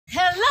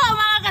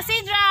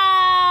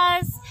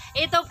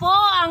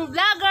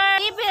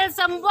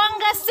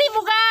Zamboanga,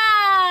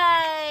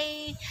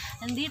 Sibugay!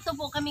 Nandito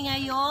po kami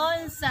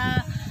ngayon sa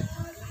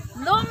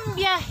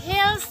Lumbia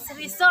Hills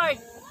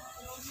Resort.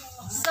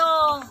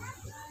 So,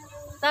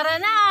 tara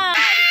na!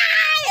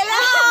 Hello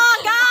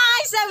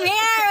guys! I'm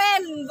here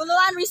in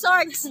Buluan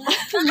Resorts.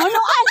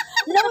 Buluan!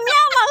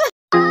 Lumbia mga!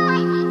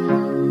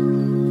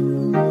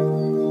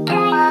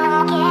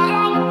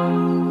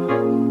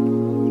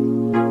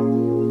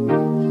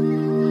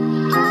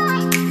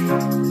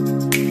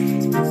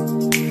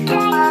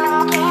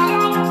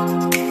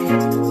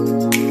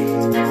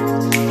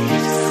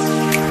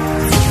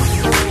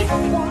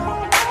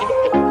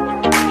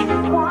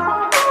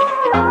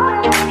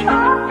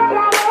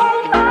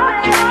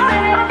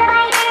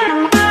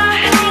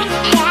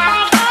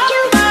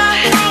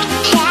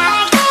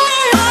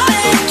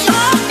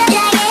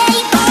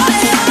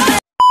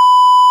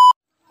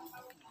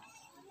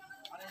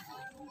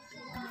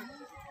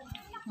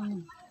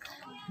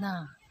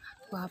 Na,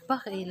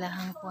 wapa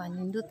kailangan ko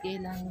nindot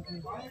kailangan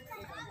ko.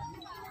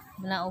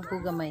 Manaog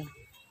ko gamay.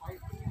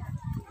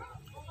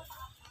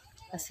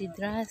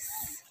 KASIDRA'S.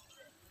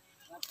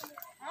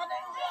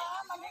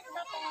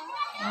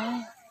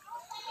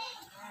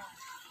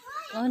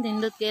 Oh,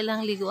 nindot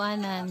kailangan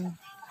liguanan.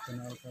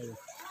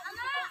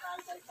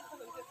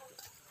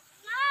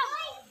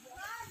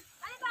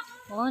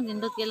 Oh,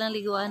 nindot kailangan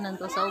liguanan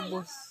to sa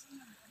ubos.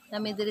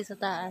 Kami diri sa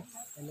taas.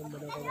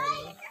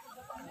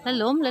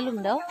 Lalom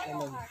daw?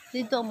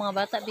 Dito ang mga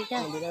bata,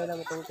 bika. Hindi na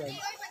matungkad.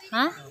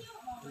 Ha?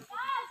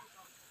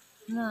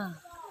 Na.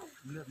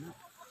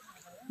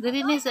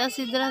 Diri ni sa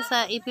KASIDRA'S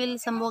sa Ipil,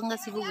 Zamboanga,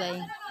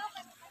 Sibugay.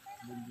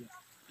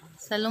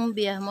 Sa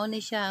Lumbia, mo ni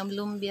siya,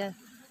 Lumbia.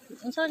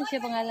 Ano siya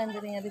pangalan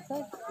diri nga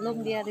resort?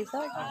 Lumbia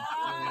Resort?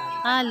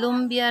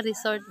 Lumbia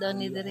Resort daw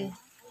ni diri.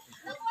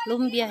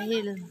 Lumbia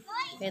Hill.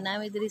 Kaya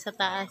namin diri sa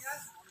taas.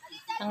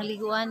 Ang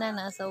liguanan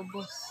na sa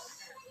ubos.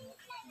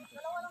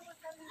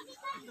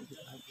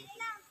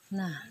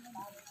 Na.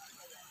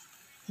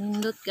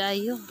 Nindot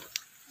kayo.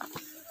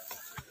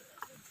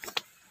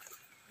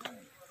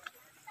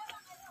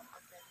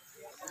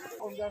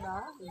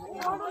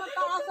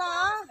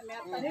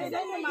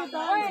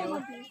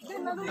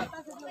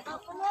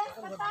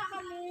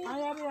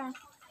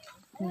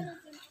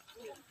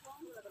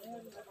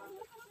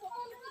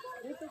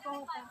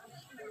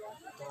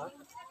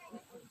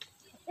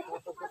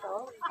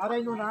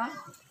 Aray no na.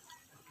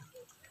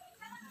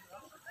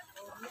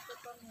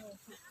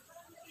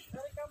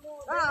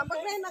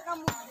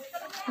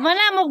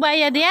 Mana mo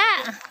bayad ya?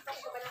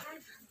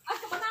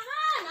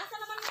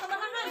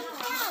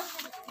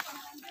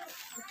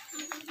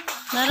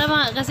 Nara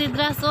mga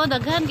KASIDRA'S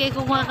daghan kay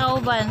kung mga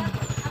kauban.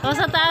 O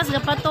sa taas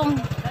gapatong.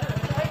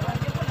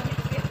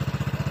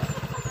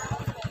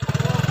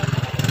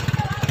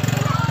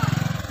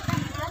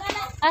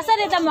 Asa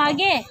dita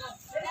magi?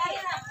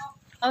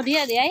 Oh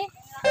dia ay.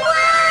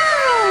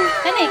 Wow!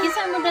 Kani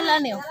kisa mo dala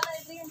niyo?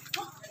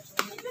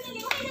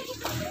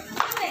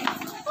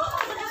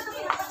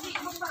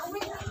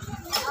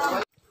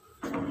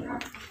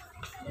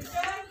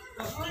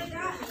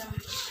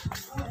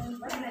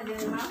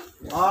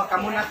 Oh,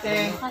 kamu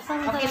natin.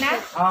 Okay na?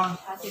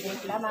 Sige,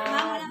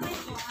 salamat.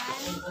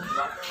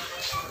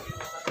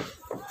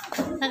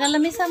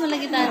 Nagalamisa mo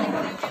lagi tani.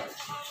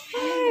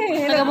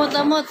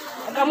 Nagamot-amot.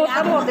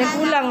 Kamot-kamot,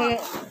 kulang eh.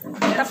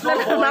 Tapos na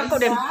lang ako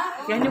din.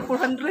 Yan yung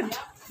 400.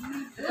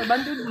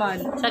 Abandon man.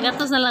 Sa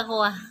gatos na lang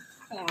ko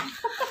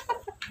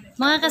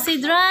Mga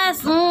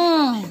KASIDRA'S.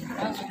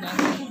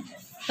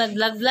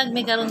 Tag-vlog-vlog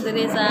may karon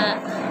diri sa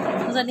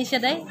saan ni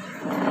siya day?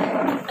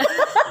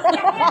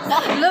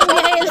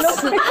 Lumbia Hills.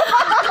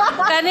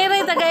 Kanira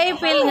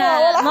taga-Ipil nga.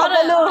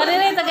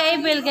 Kanira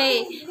taga-Ipil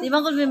kay di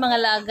ba kun may mga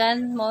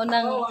lagan mao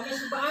nang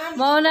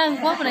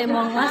ko pray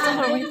mo masok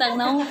ro mitag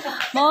nang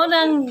mao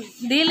nang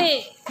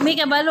dili mi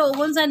kabalo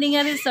kun sa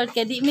nga resort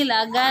kay di mi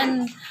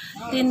lagan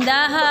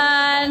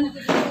tindahan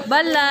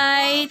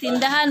balay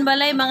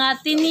mga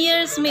 10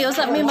 years mi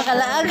usap mi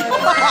makalaag.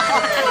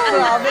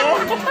 Grabe.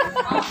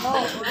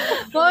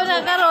 Mo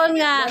na karon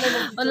nga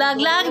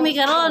lag-lag mi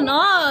karon.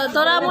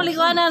 Tora mo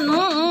liguanan.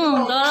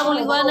 Tora mo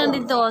liguanan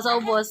dito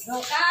sa ubos.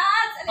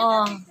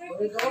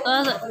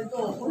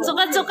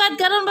 Sukat-sukat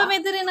karon ba may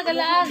diri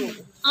nakalaag.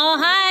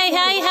 Hi.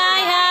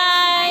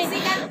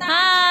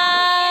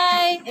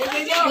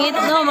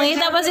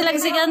 Mangita pa silang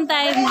second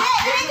time.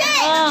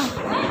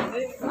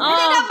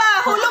 Hindi na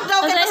ba? Hulog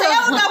daw ka.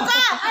 Sayaw daw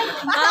ka.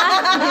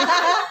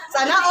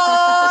 Sana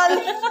all.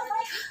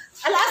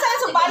 Alasa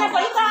ang sumbana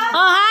ko ita.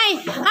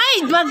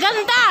 Hi,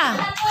 maganda.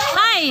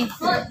 Hi,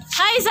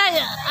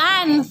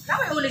 saan?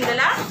 Kami uling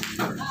dala?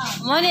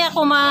 Mo ni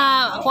ako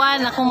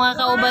ako mga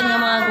kauban nga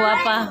mga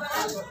gwapa.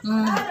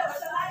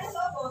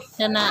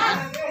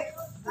 Kana.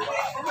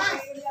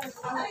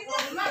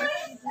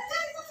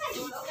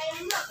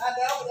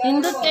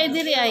 Hindot kay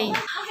diri ay.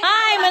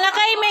 Ay,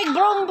 malakay may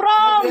brom.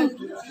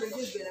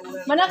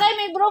 Malakay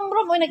may brom.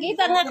 Oy,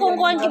 nakita nga kung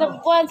kuan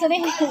kinakuan sa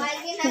ni.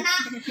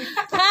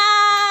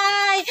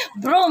 Hi!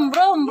 Brom.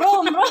 Brom.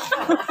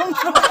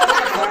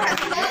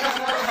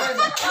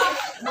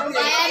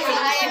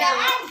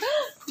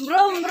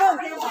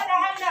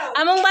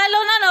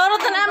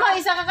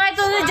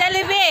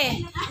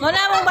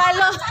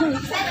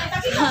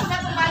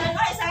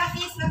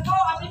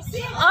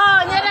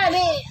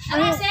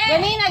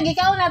 Ganina,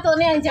 gikaw na to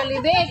niya ang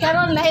Jollibee.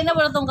 Karon lahi na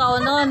po na itong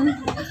kaunon.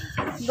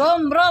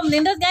 Brom.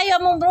 Nindot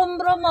kayo mong brom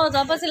mo.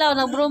 Tapos sila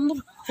nag-brom.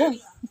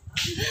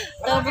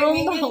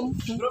 Brom.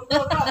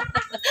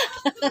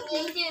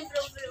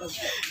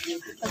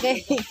 Okay.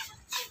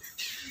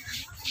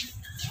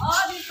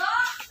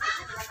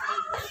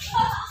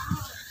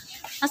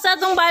 Asa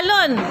itong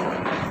balon?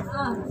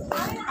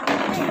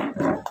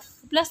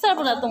 Plaster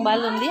po na itong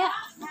balon diya.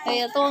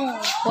 Kaya itong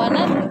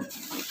kuwanan.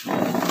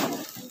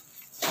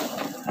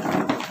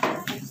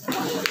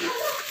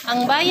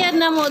 Ang bayad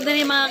na mo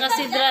diri mga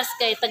kasidras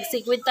kay tag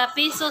 50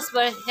 pesos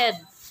per head.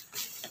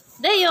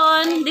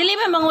 Dayon, dili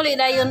man manguli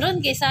dayon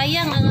ron kay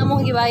sayang ang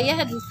among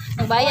gibayad.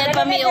 Nagbayad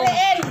pa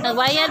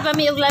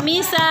mi og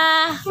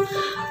lamisa.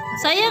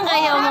 Sayang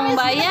kayo mong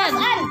bayad.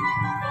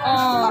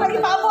 Oh.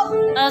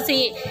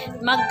 Si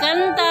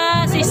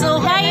magkanta, si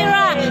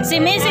Suhaira, si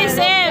Mrs.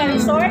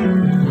 M.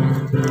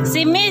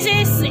 Si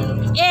Mrs.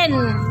 N.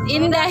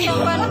 Inday.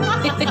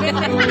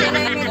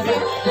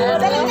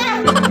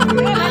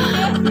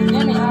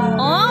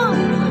 Oh,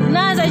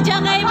 na sadya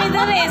kay mi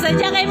dere,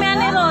 sadya kay mi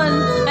ani ron.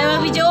 Ay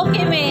mag-video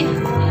okay mi.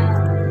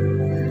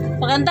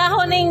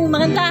 Pagantahon ning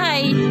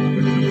magantahay.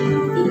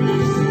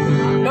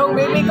 Dong,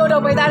 baby ko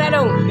dong, paita na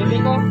dong.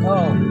 Baby ko.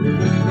 Oh.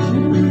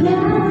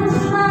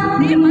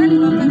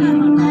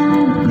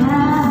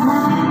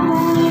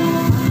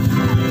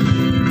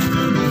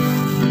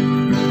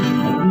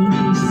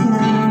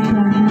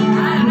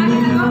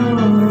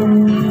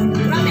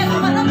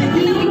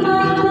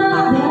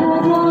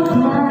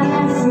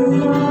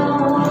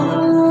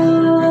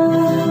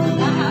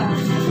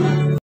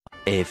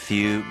 A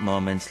few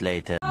moments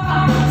later.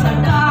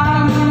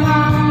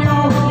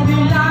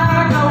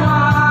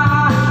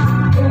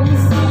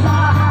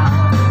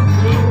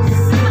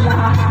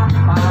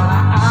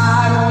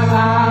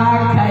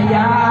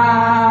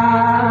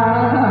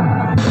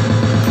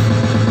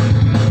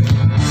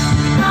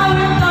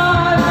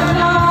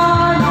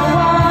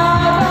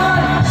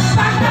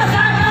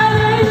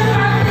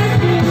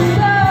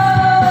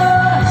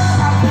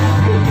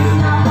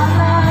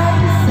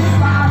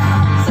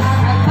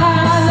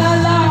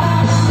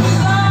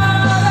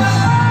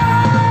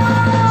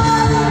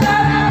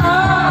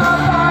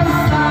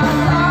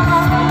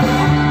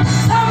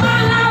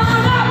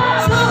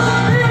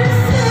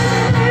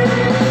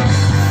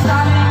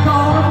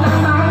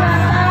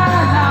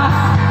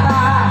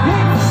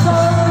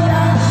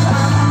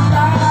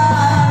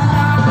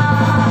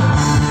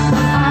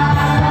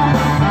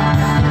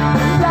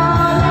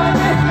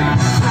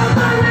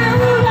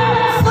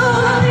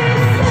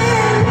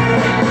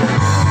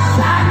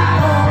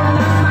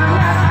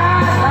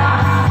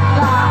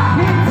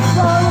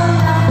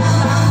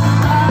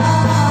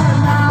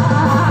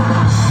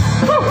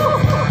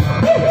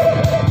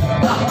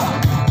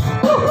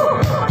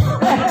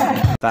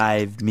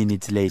 Five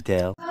minutes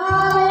later.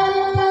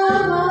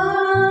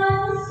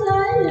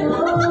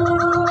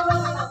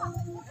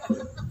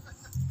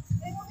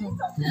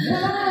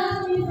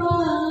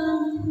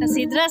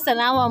 Kasidras,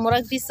 tanawa,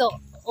 murag piso.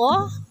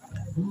 Oh?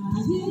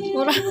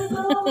 Murag.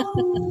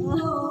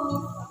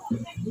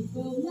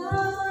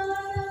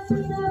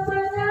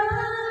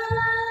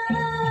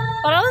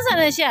 Parang saan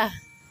na siya?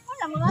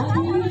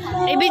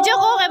 I-video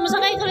ko, kaya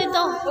masakay ko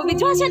nito.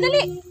 Video siya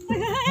dali.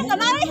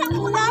 Kamari sa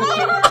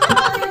kumari.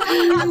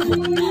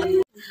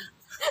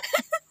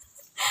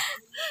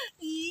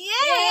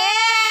 Yeah!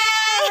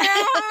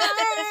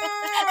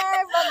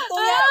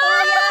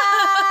 Pagtuya-tuya.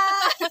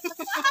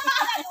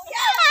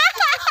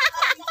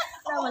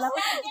 Wala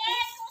pa.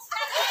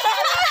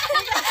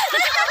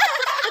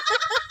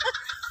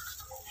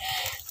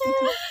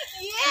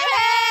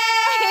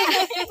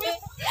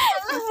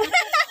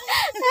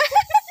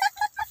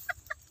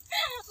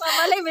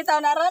 Mamalay bitaw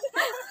na ron.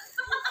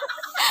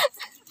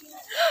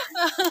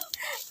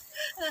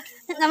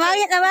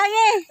 Namagi.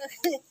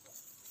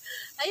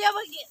 Ayaw,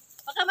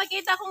 baka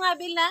makita ko nga,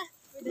 Bill, na.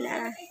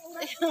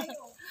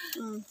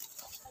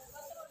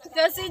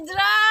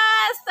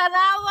 Kasidras,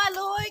 tanawa,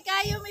 luhoy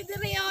kayo, may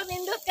diriyo,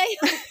 nindot kayo.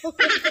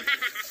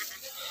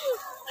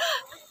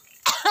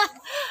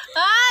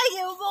 Ay,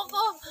 iubo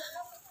ko.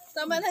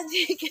 Tama na,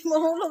 Jake,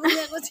 mahulog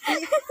niya ako,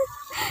 Jake.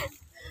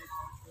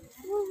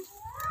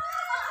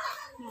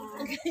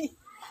 Okay.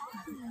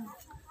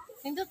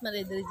 Nindot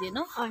maridiri, Jake,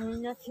 no? Oh,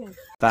 nindot siya.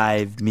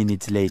 5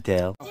 minutes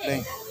later.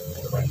 Okay.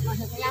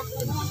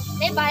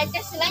 Bayad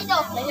ka sila ito.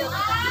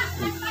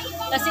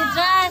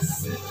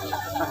 Kasidras,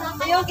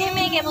 ayaw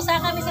kami, kaya musa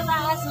kami sa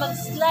taas,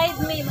 mag-slide.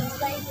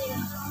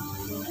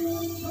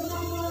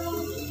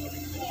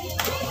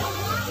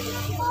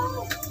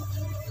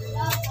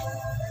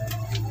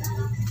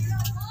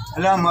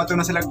 Alam, mato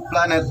na sila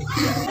planet.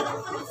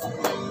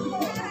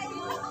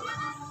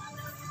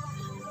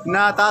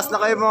 Na, taas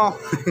na kayo mo.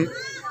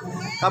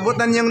 Kabot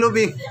na niyang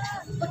lobby.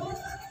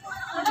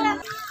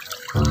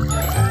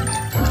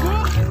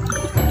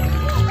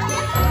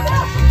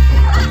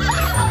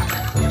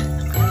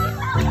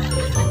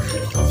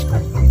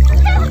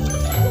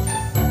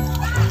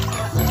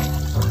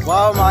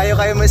 Wow, maayo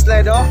kayo mo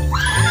slide, oh.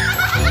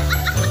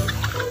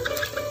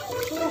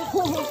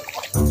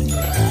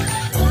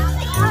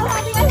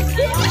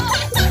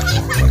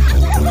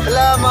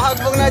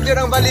 Hagbong na dyan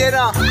ang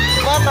balyera.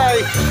 Patay.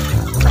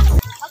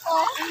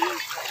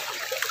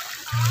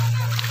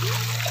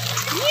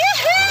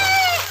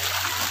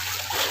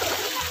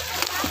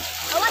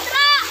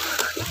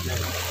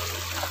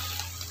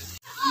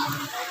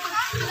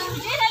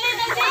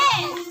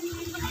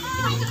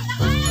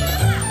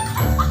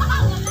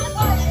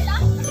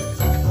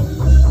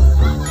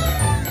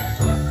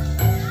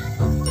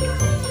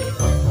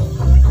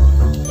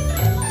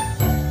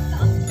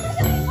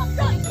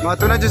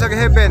 Mato na dyan sa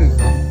heaven.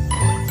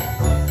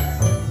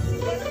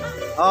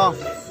 Oh.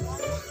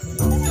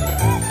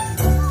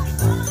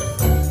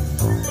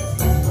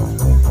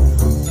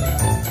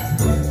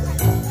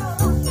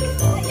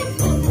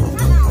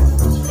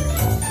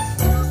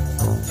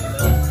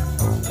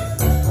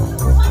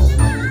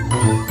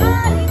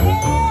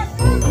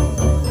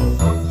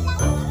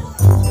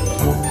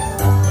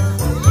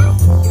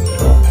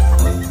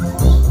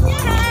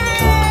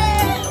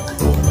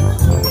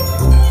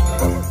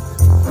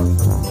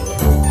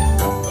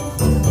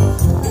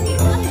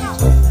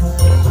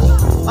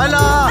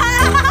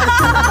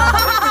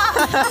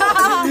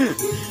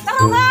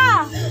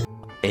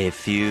 A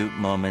few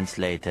moments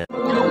later.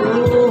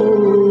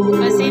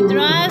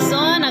 KASIDRA'S,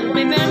 oh,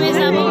 nag-prepare mi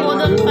sa mga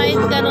model fight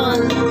karon.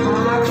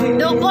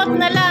 Dukot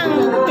na lang.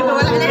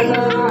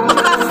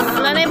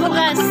 Wala na yung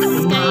bugas.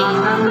 Kay,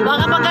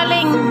 baka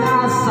magaling.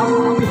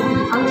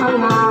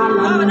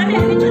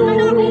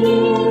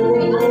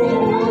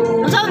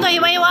 Ang saan ito,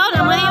 iwa-iwa na,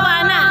 mga iwa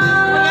na.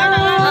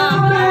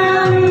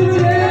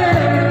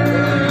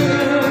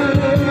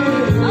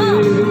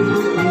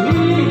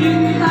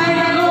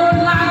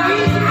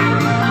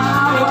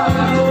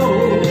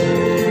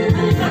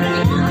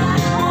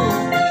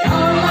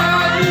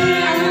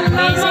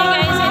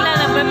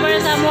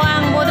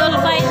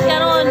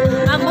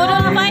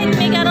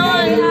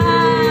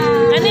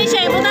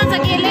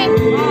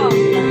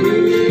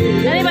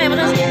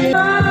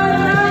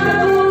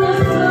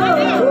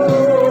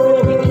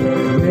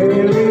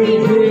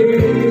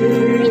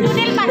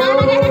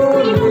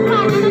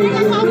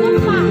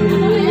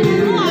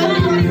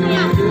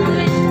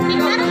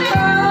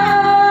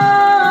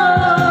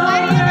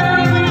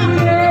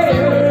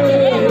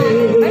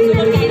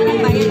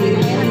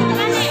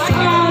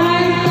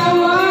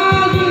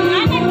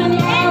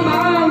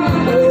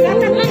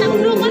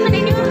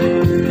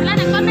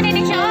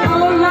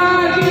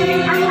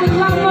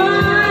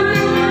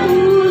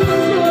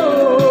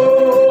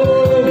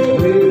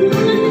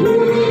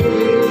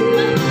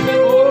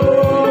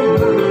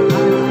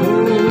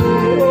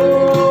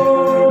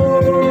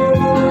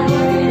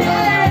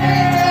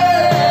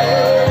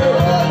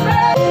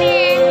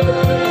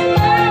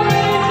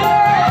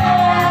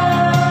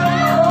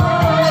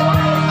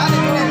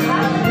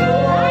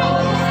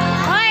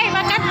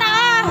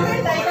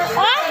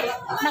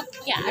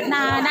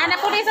 Nana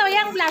po rin sa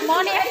yang vlog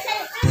mo ni.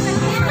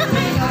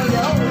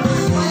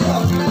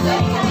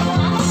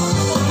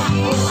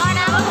 Oh,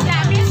 na ako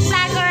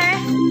vlogger.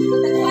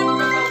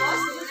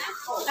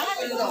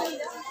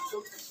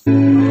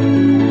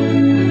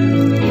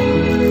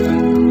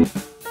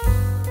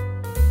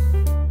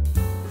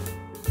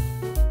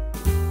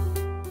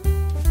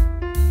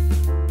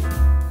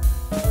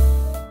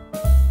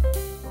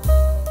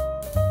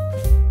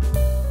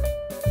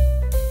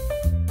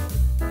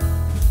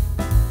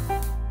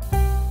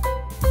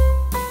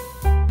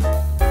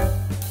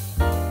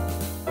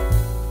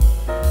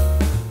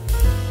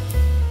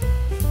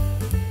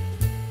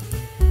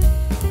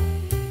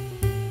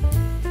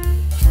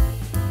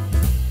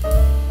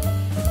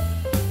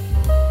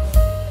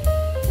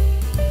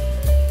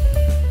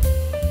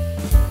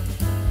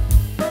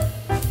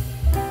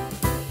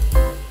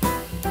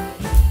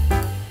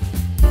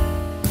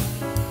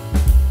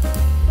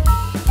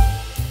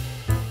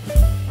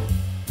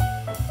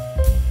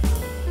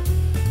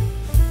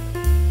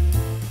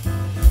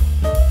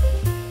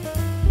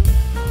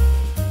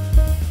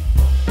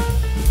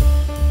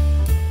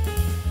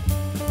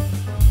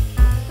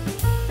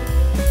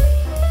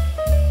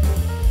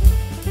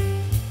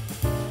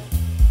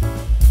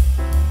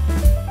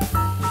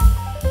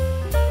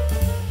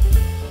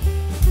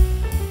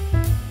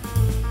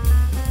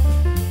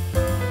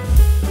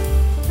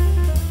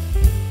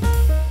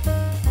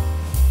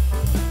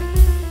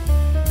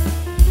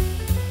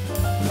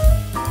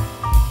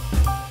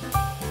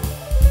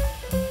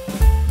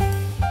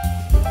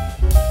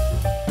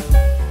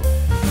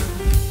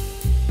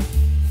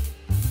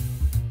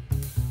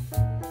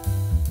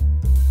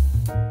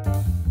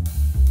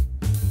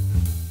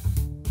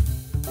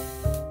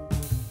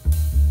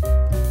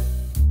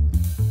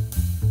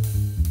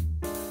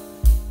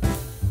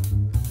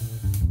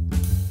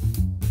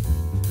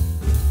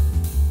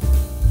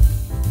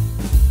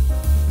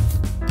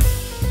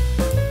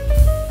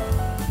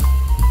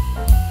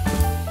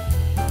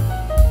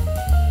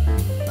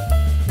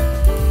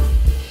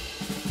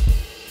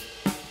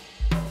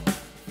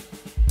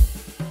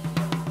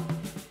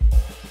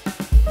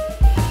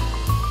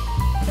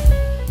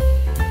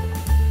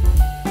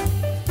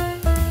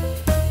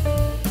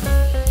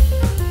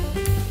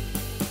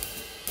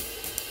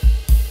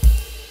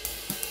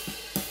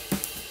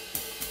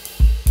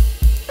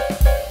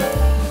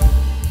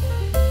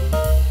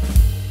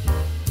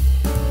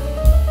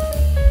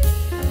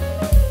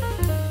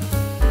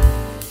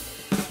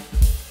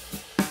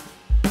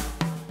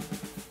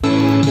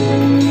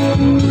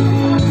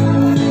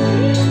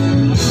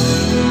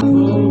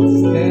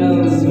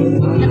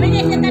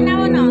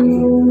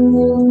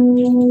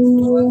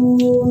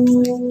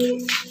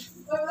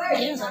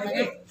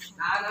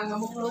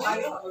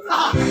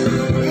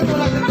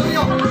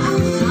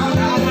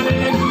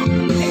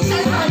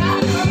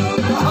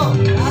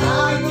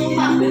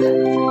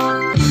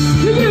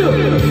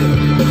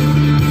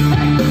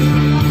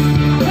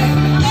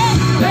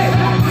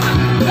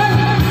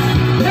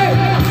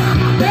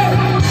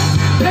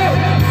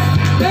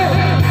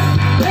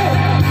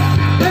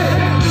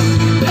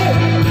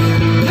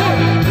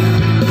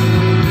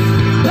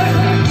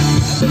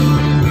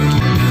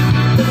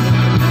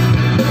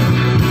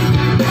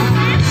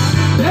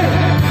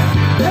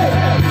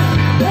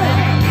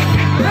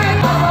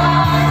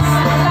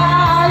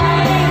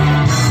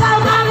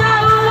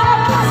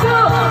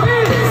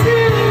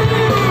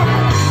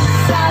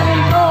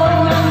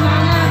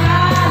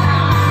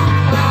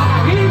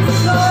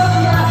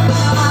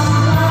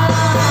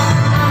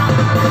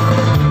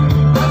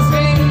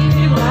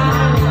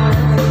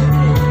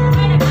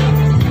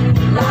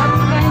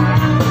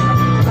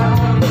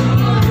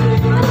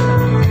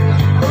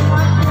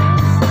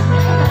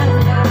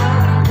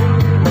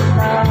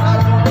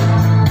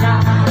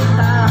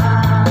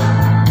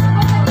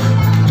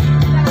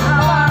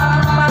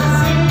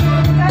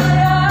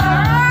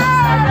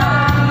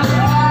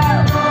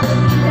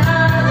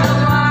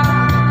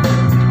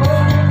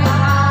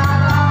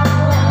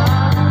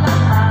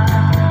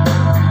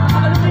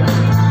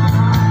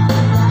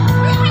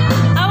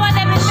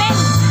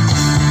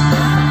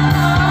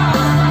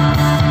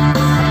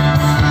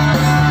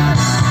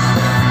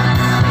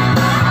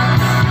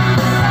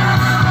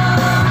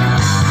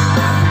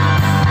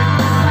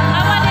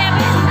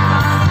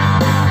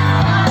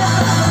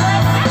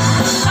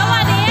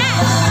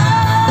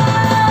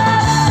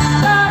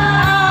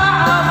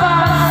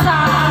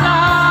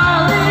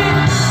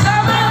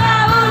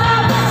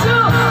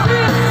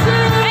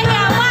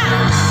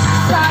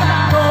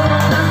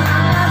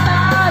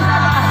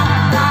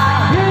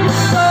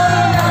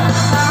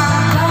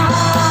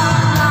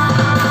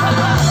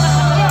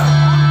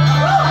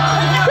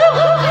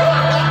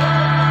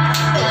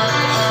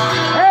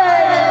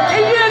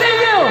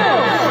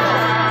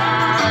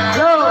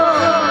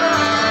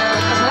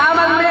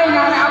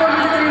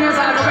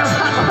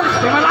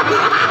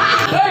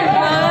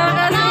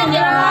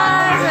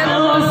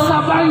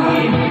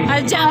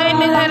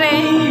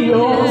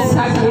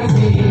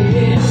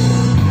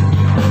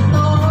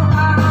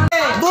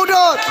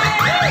 Budot!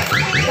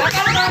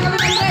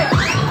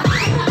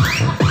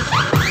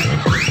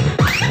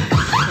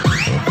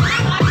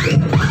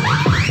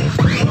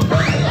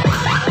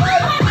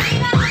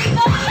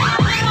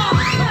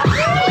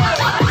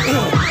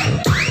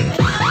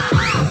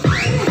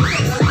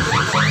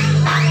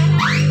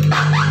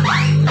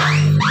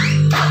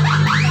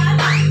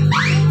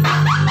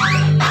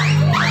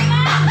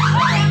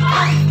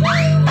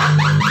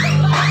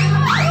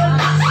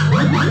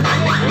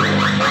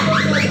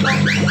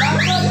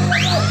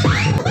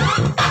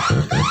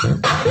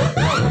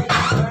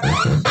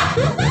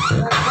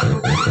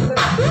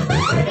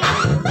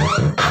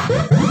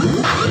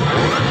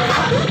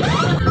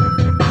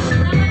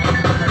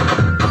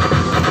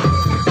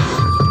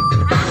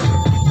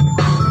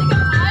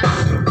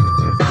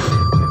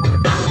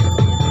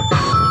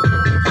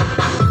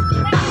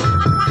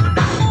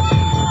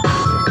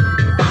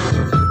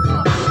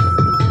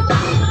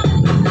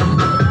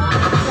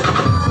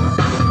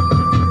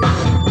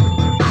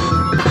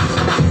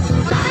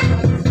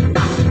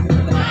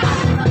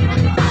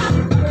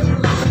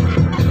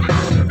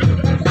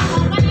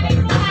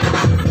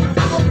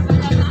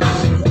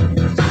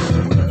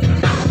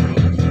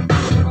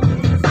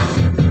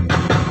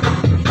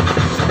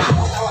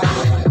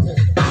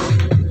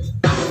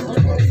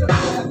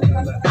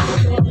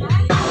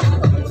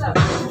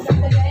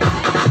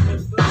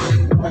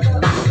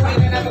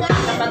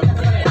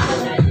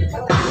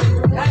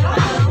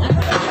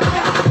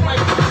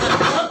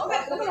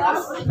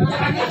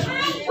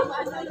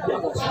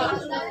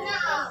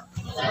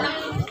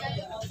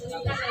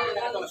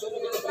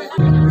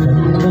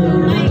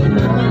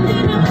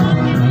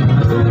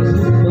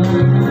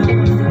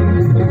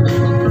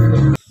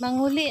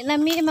 Manghuli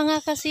nami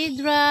mga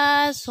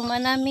kasidras,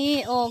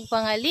 sumanami og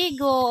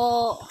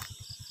pangaligo.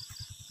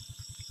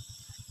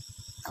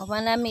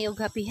 Sumanami og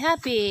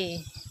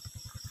happy.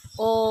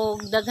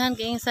 Og daghan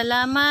kayong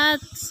salamat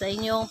sa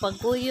inyong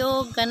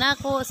pagkuyog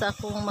kanako sa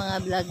akong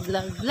mga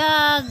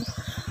vlog.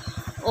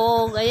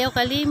 Og ayaw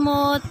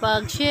kalimot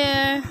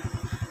pag-share,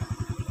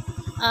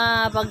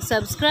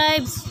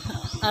 pag-subscribe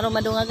aron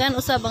madungagan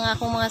usab ang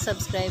akong mga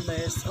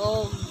subscribers.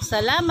 Og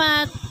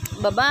salamat.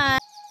 Bye-bye.